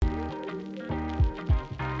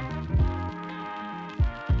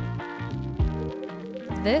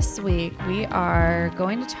This week we are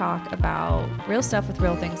going to talk about real stuff with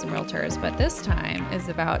real things and realtors, but this time is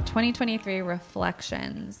about 2023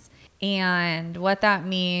 reflections. And what that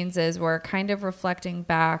means is we're kind of reflecting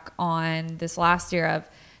back on this last year of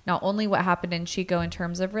not only what happened in Chico in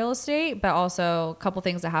terms of real estate, but also a couple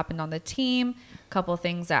things that happened on the team, a couple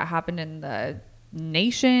things that happened in the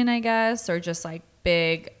nation, I guess, or just like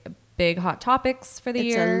big hot topics for the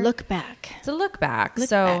year. It's a look back. It's a look back.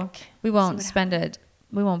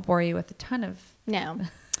 We won't bore you with a ton of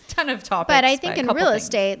topics. But I think in real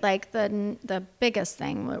estate, like the biggest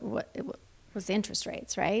thing was the interest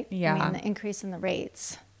rates, right? Yeah. I mean, the increase in the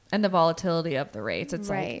rates. And the volatility of the rates. It's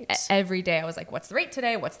right. like every day I was like, what's the rate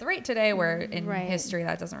today? What's the rate today? Where in history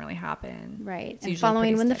that doesn't really happen. Right. It's and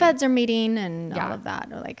following when the feds are meeting and all of that.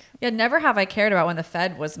 Or like, never have I cared about when the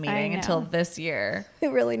Fed was meeting until this year. We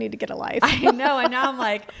really need to get a life. I know. And now I'm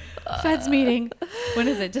like, Fed's meeting. When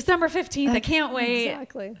is it? December 15th. I can't wait.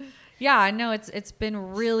 Exactly. Yeah, I know it's been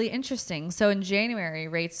really interesting. So in January,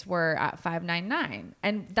 rates were at 5.99,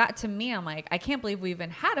 and that to me, I'm like, I can't believe we even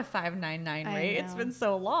had a 5.99 rate. It's been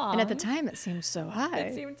so long, and at the time, it seemed so high.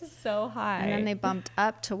 It seemed so high, and then they bumped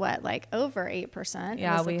up to what, like over 8%.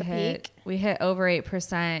 Yeah, we hit over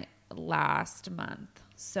 8% last month.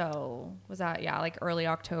 So was that like early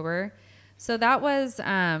October? So that was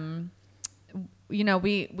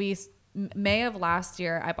we. May of last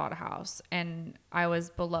year, I bought a house and I was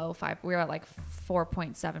below 5. We were at like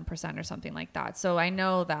 4.7% or something like that. So I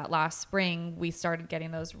know that last spring we started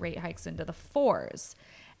getting those rate hikes into the 4s,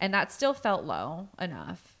 and that still felt low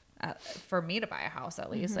enough for me to buy a house,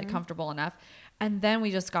 at least like comfortable enough. And then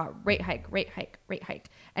we just got rate hike.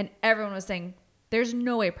 And everyone was saying, there's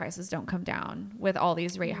no way prices don't come down with all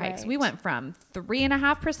these rate hikes. We went from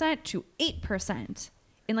 3.5% to 8%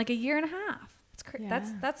 in like a year and a half.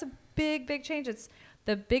 That's a big change. It's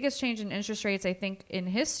the biggest change in interest rates, I think, in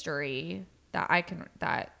history that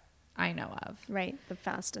I know of. Right, the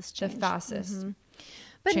fastest change. But change.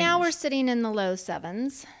 Now we're sitting in the low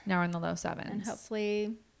 7s. Now we're in the low 7s, and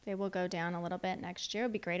hopefully they will go down a little bit next year.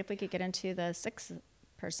 It'd be great if we could get into the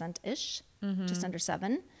 6% ish, just under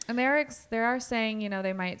 7. And they are saying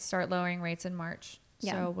they might start lowering rates in March.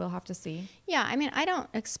 So we'll have to see. Yeah, I mean, I don't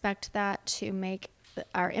expect that to make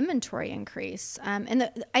our inventory increase.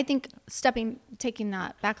 I think taking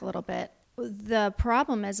that back a little bit, the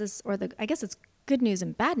problem I guess it's good news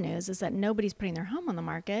and bad news, is that nobody's putting their home on the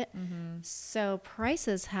market. So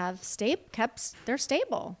prices have they're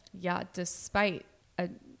stable. Yeah, despite a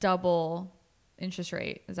double interest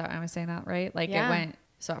rate. Is that, am I saying that right? Like it went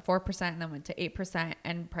at 4% and then went to 8%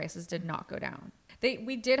 and prices did not go down.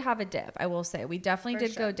 We did have a dip, I will say. We definitely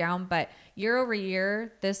did go down, but year over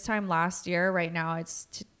year, this time last year, right now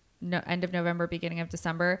it's end of November, beginning of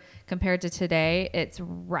December, compared to today, it's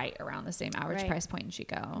right around the same average price point in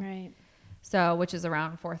Chico. Right. So, which is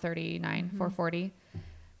around 439, 440,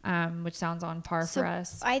 which sounds on par for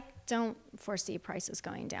us. I don't foresee prices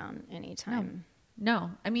going down anytime.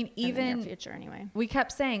 No, I mean, even in the near future anyway. We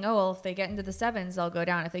kept saying, if they get into the 7s, they'll go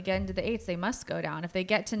down. If they get into the 8s, they must go down. If they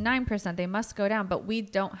get to 9%, they must go down. But we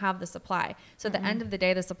don't have the supply. So at the end of the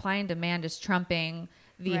day, the supply and demand is trumping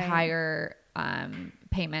the higher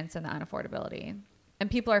payments and the unaffordability.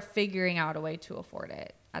 And people are figuring out a way to afford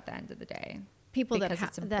it at the end of the day. People that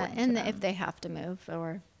if they have to move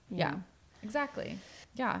or exactly.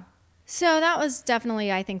 Yeah. So that was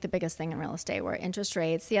definitely, I think, the biggest thing in real estate were interest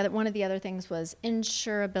rates. One of the other things was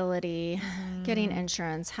insurability, getting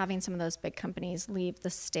insurance, having some of those big companies leave the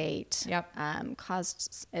state.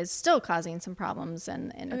 Is still causing some problems,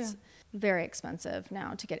 and it's very expensive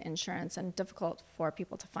now to get insurance and difficult for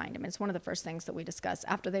people to find. I mean, it's one of the first things that we discuss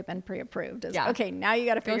after they've been pre-approved is, okay, now you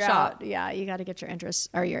got to figure out, you got to get your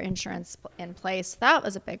insurance in place. That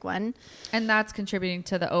was a big one. And that's contributing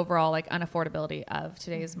to the overall like unaffordability of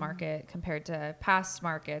today's market compared to past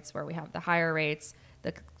markets where we have the higher rates,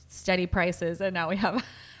 the steady prices, and now we have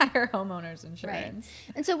higher homeowners insurance.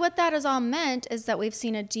 Right. And so what that has all meant is that we've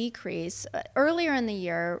seen a decrease. Earlier in the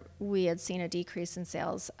year, we had seen a decrease in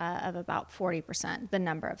sales of about 40%, the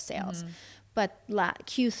number of sales. But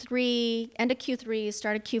Q3, end of Q3,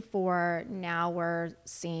 started Q4, now we're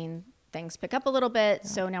seeing things pick up a little bit.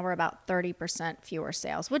 So now we're about 30% fewer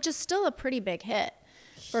sales, which is still a pretty big hit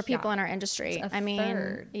for people in our industry. It's a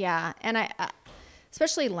third. Yeah. And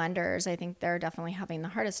especially lenders, I think they're definitely having the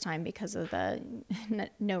hardest time because of the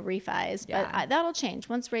no refis. But that'll change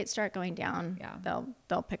once rates start going down.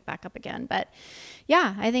 They'll pick back up again. But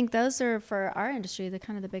I think those are for our industry the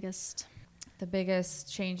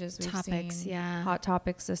biggest changes we've seen. Hot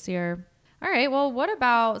topics this year. All right. Well, what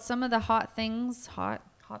about some of the hot things? Hot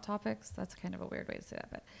topics. That's kind of a weird way to say that,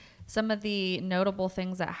 but some of the notable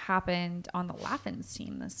things that happened on the Laffins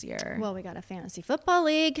team this year. Well, we got a fantasy football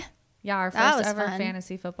league. Yeah, our first ever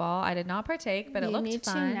fantasy football. I did not partake, but it looked fun. You need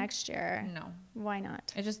to next year. No. Why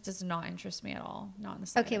not? It just does not interest me at all. Not in the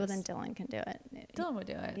slightest. Okay, well then Dylan can do it. Dylan would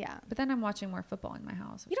do it. Yeah. But then I'm watching more football in my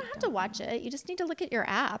house. You don't have to watch it. You just need to look at your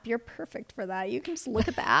app. You're perfect for that. You can just look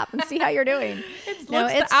at the app and see how you're doing.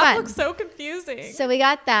 The app looks so confusing. So we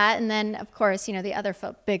got that. And then, of course, the other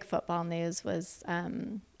big football news was...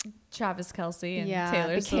 Travis Kelce and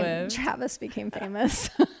Taylor Swift. Travis became famous.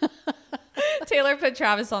 Taylor put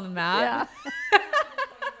Travis on the map. Yeah.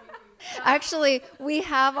 Actually, we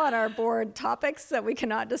have on our board topics that we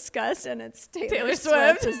cannot discuss, and it's Taylor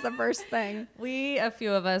Swift is the first thing. A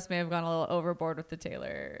few of us may have gone a little overboard with the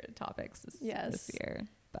Taylor topics this year.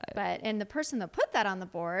 And the person that put that on the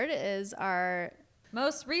board is our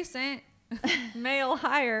most recent male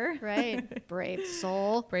hire. Right. Brave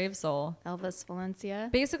soul. Elvis Valencia.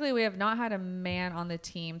 Basically, we have not had a man on the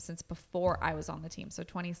team since before I was on the team. So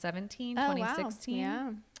 2017, 2016.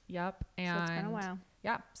 Wow. Yeah. Yep. And so it's been a while.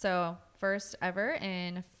 Yeah. So first ever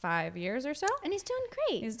in 5 years or so. And he's doing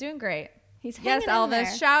great. He's doing great. He's hanging in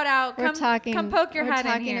there. Shout out. Come poke your head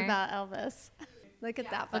in here. We're talking about Elvis. Look at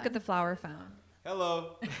that. Look at the flower fountain.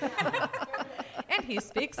 Hello. And he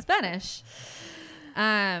speaks Spanish.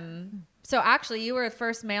 So actually, you were the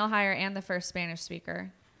first male hire and the first Spanish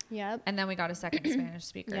speaker. Yep. And then we got a second Spanish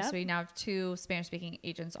speaker. Yep. So we now have 2 Spanish-speaking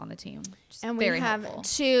agents on the team. And we have helpful.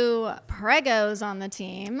 2 pregos on the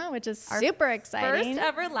team, which is super exciting. First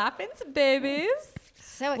ever Laffins babies.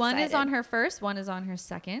 So excited. One is on her first, one is on her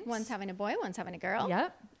second. One's having a boy, one's having a girl.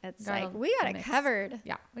 Yep. It's we got it covered.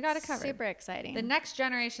 Yeah, we got it covered. Super exciting. The next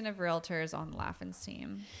generation of realtors on the Laffins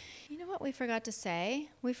team. You know what we forgot to say?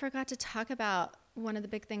 We forgot to talk about one of the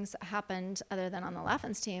big things that happened other than on the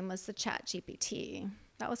Laffins team was the ChatGPT.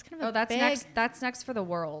 That was kind of that's next for the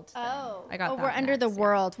world. Oh, I got that. We're under the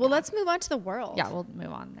world. Well, let's move on to the world. Yeah, we'll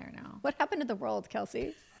move on there now. What happened to the world,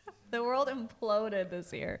 Kelsey? The world imploded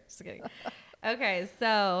this year. Just kidding. Okay,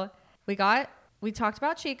 so we talked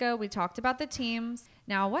about Chico. We talked about the teams.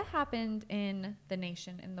 Now, what happened in the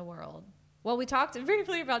nation, in the world? Well, we talked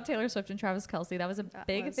briefly about Taylor Swift and Travis Kelce. That was a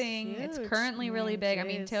big thing. Huge. It's currently really big. Geez. I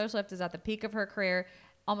mean, Taylor Swift is at the peak of her career.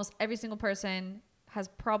 Almost every single person has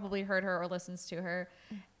probably heard her or listens to her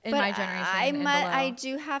in my generation. I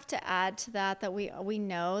do have to add to that we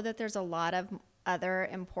know that there's a lot of other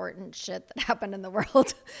important shit that happened in the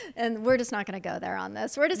world, and we're just not going to go there on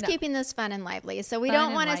this. We're just keeping this fun and lively. So we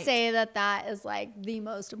don't want to say that is like the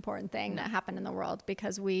most important thing that happened in the world,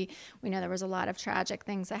 because we know there was a lot of tragic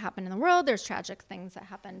things that happened in the world. There's tragic things that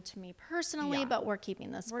happened to me personally, but we're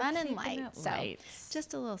keeping this fun and light. So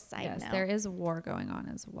just a little side note. There is war going on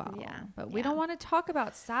as well. Yeah. But we don't want to talk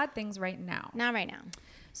about sad things right now. Not right now.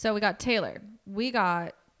 So we got Taylor. We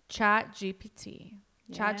got ChatGPT.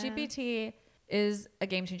 Yeah. ChatGPT is a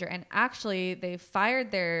game changer. And actually, they fired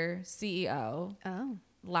their CEO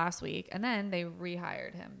last week, and then they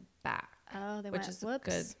rehired him back. Oh, which is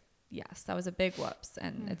good. Yes, that was a big whoops,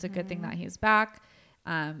 and it's a good thing that he's back.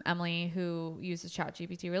 Emily, who uses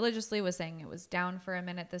ChatGPT religiously, was saying it was down for a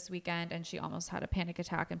minute this weekend, and she almost had a panic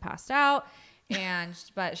attack and passed out.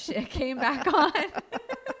 But she came back on.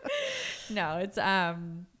 No, it's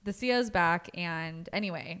the CEO's back, and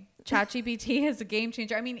anyway, ChatGPT is a game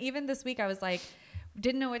changer. I mean, even this week I was like,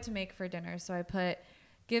 didn't know what to make for dinner, so I put,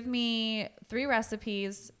 give me 3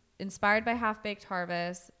 recipes inspired by Half Baked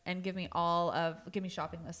Harvest, and give me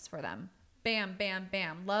shopping lists for them. Bam, bam,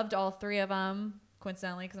 bam. Loved all 3 of them,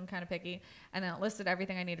 coincidentally, because I'm kind of picky. And then it listed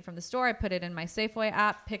everything I needed from the store. I put it in my Safeway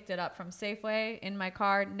app, picked it up from Safeway in my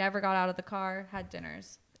car, never got out of the car, had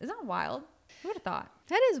dinners. Isn't that wild? Who would have thought?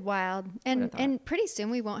 That is wild. And pretty soon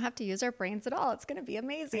we won't have to use our brains at all. It's going to be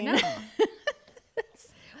amazing. I know.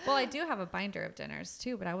 Well, I do have a binder of dinners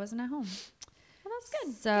too, but I wasn't at home. Well, that's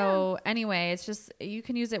good. So anyway, it's just, you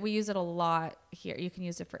can use it. We use it a lot here. You can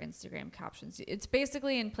use it for Instagram captions. It's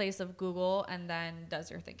basically in place of Google, and then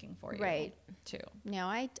does your thinking for you. Right. Too. No,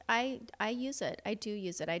 I use it. I do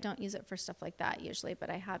use it. I don't use it for stuff like that usually, but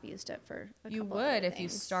I have used it for a You couple would if things. you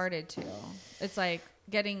started to. It's like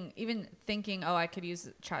even thinking, I could use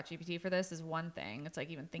ChatGPT for this is one thing. It's like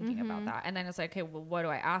even thinking about that. And then it's like, okay, well, what do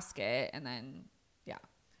I ask it? And then,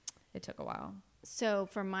 it took a while. So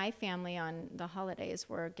for my family on the holidays,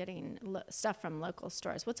 we're getting stuff from local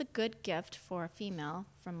stores. What's a good gift for a female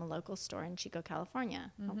from a local store in Chico,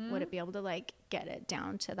 California? Would it be able to get it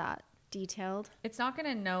down to that detailed? It's not going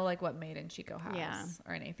to know what Made in Chico has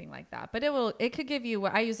or anything like that, but it could give you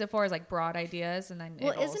what I use it for is broad ideas, and then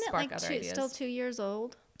isn't spark it other ideas. Still 2 years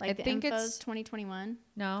old? I think info's it's 2021.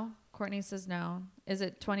 No, Courtney says no. Is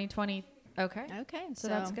it 2020? Okay. So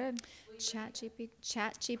that's good.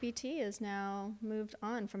 ChatGPT is now moved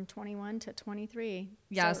on from 21 to 23.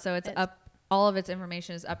 Yeah, so it's up. All of its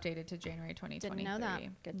information is updated to January 2023. Didn't know that.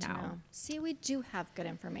 Good to know. See, we do have good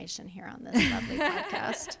information here on this lovely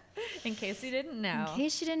podcast. In case you didn't know.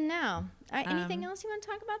 All right, anything else you want to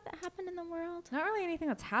talk about that happened in the world? Not really anything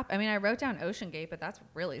that's happened. I mean, I wrote down OceanGate, but that's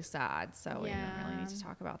really sad. So we don't really need to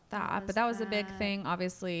talk about that. But that was a big thing.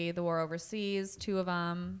 Obviously, the war overseas, 2 of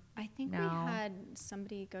them. I think we had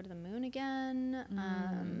somebody go to the moon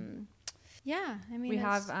again. Yeah, I mean, we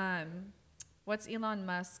have... what's Elon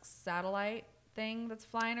Musk's satellite thing that's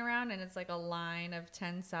flying around, and it's like a line of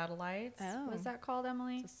 10 satellites. Oh. What's that called,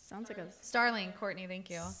 Emily? Sounds like a Starlink. Courtney,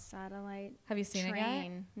 thank you. Satellite. Have you seen it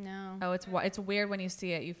yet? No. Oh, it's weird when you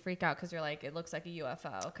see it. You freak out because you're like, it looks like a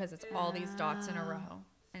UFO because it's all these dots in a row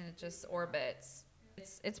and it just orbits.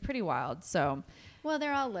 It's pretty wild. So, well,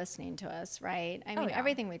 they're all listening to us, right? I mean,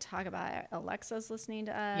 everything we talk about, Alexa's listening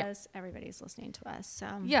to us. Yeah. Everybody's listening to us. So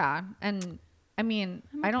yeah, and I mean,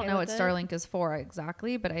 I don't know what Starlink is for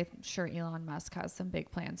exactly, but I'm sure Elon Musk has some big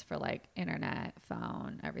plans for like internet,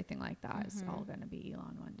 phone, everything like that. It's all going to be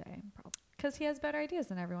Elon one day, probably, because he has better ideas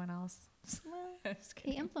than everyone else. Well,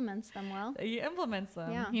 he implements them well. He implements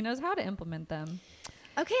them. Yeah. He knows how to implement them.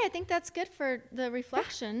 Okay, I think that's good for the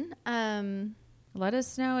reflection. Let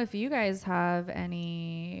us know if you guys have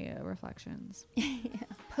any reflections.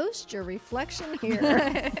 Post your reflection here.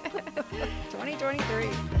 2023.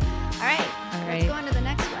 All right, let's go on to the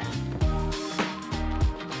next one.